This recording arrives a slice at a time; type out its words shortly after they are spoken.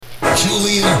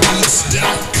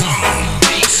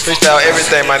Freestyle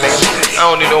everything, my nigga. I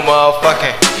don't need no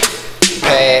motherfucking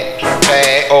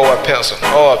pad, or a pencil.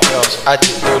 I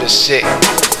just do this shit.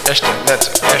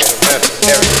 Instrumental,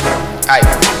 everything.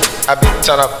 I be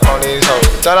turn up on these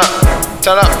hoes. Turn up.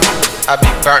 I be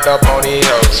burnt up on these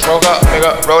hoes. Smoke up,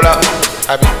 nigga, roll up.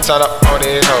 I be turn up on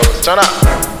these hoes. Turn up.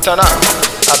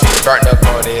 I be burnt up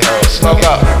on these hoes. Smoke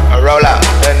up, I roll out.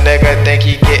 That nigga think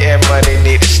he getting money,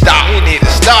 need to stop. He need to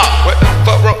stop. What the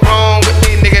fuck wrong with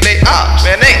these niggas? They ops,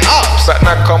 man, they ops. But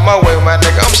not come my way, my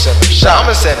nigga. I'm sending shots.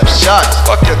 I'ma send them shots.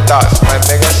 Fuck your thoughts, my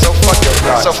nigga. So fuck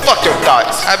your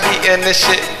thoughts. I be in this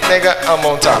shit, nigga. I'm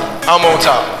on top.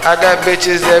 I got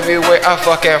bitches everywhere. I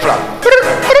fucking flop.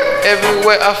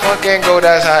 Everywhere I fucking go,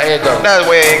 that's how it go. That's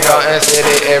where it go. And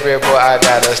city, every boy, I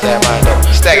gotta stack my dough.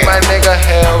 Stack my nigga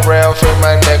hell real, free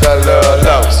my nigga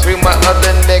low. Free my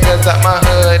other niggas out my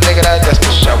hood, nigga, that just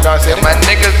for show. If my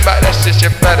niggas bout that shit,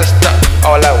 you better stop.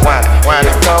 All that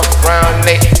whining, come round,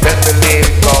 they best believe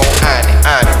we gon'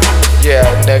 on it. Yeah,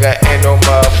 nigga, ain't no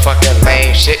motherfucking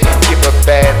lame shit. Keep a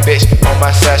bad bitch on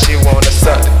my side, she wanna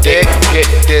suck the dick. Get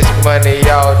this money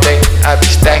all day, I be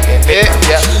stacking it.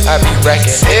 Yeah, I be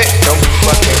racking it. Don't be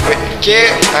fucking with the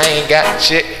kid, I ain't got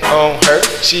shit on her.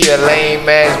 She a lame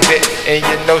ass bitch, and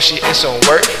you know she is some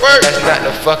work. That's not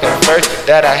the fucking first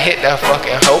that I hit that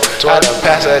fucking hoe. I done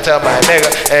pass her to my nigga,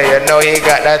 and you know he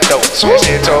got that dope. Swear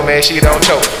she told me she don't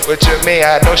choke. What you mean?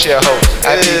 I know she a hoe.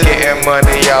 I be getting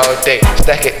money all day,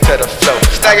 stack it to the flow.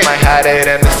 I might hide it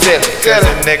in the ceiling, cause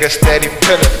a nigga steady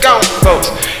pillin'. Gone,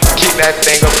 folks. Keep that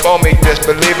thing up on me, just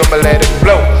believe I'ma let it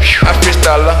blow. I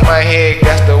freestyle off my head,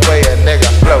 that's the way a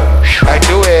nigga flow. I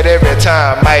do it every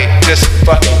time, might just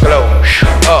fucking blow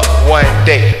up one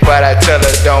day, but I tell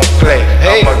her don't play.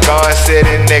 I'm a Gone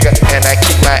City nigga, and I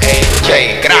keep my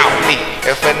AK. Get out me.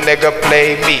 If a nigga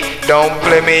play me, don't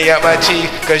play me at my chief,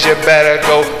 cause you better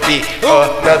go be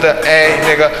another ass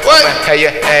nigga. I'ma have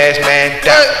your ass man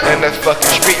down in the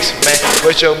fucking streets, man.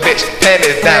 With your bitch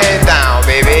panties down,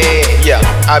 baby. Yeah,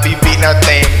 I be beating that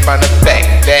thing from the back.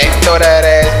 Throw that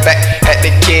ass back at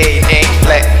the kid, ain't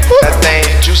flat. That thing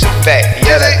juicy fat,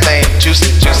 yeah, that thing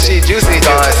juicy.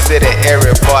 Gone City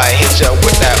area boy, hit ya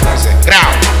with that Uzi.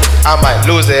 I might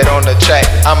lose it on the track,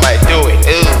 I might do it.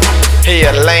 He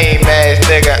a lame ass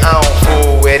nigga, I don't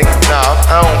fool with him.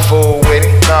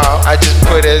 Nah, I just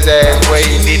put his ass where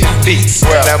he need to be.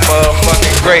 When that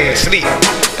motherfucking grave sleep,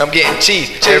 I'm getting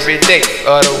cheese every day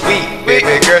of the week.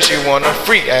 Baby girl, she want a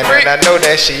freak, and I know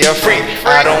that she a freak.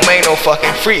 I don't make no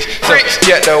fucking freaks, so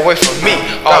get away from me.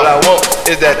 All I want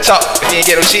is that talk. If you ain't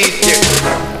get no cheese, yeah.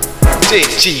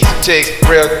 Cheese,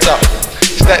 real talk.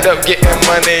 Stacked up getting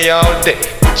money all day,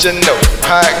 but you know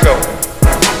how it go.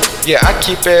 Yeah, I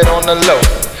keep it on the low.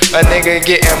 A nigga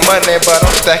getting money, but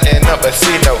I'm stacking up a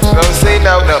C-notes. Don't see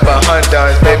no number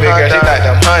hundreds, baby girl, she like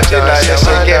them hundreds. She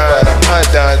get for them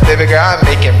hundreds, baby girl, I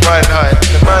make him run hunt.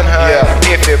 Yeah,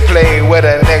 if you play with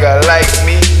a nigga like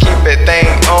me, keep it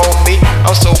thing on me.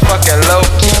 I'm so fucking low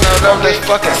key, I'm this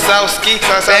fucking South ski.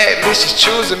 Bad bitches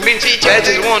choosing me, they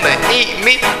just wanna eat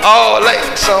me, all like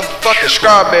some fucking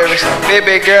strawberries.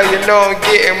 Baby girl, you know I'm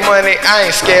getting money,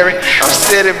 I ain't scary. I'm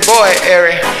City Boy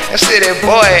Ari.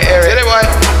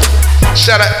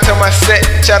 Shout out to my set,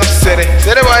 Chatham City.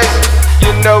 City boys,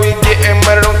 you know we getting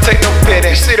money, don't take no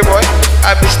pity. City boy,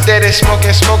 I be steady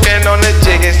smoking on the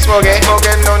jiggin', smoking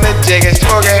on the jiggin',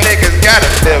 niggas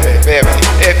gotta feel me, baby.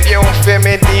 If you don't feel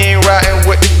me, then you ain't riding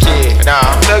with the kid.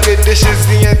 Nah, look at this is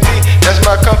ZNT, that's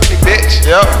my company, bitch.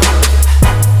 Yup,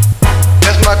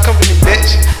 that's my company,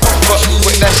 bitch. Fuck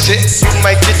with that shit, you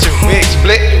might get your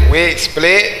wig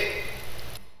split.